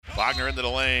Wagner into the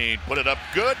lane, put it up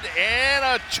good, and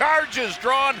a charge is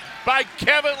drawn by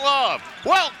Kevin Love.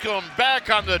 Welcome back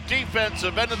on the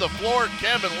defensive end of the floor,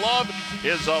 Kevin Love,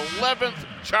 his 11th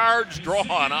charge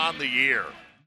drawn on the year.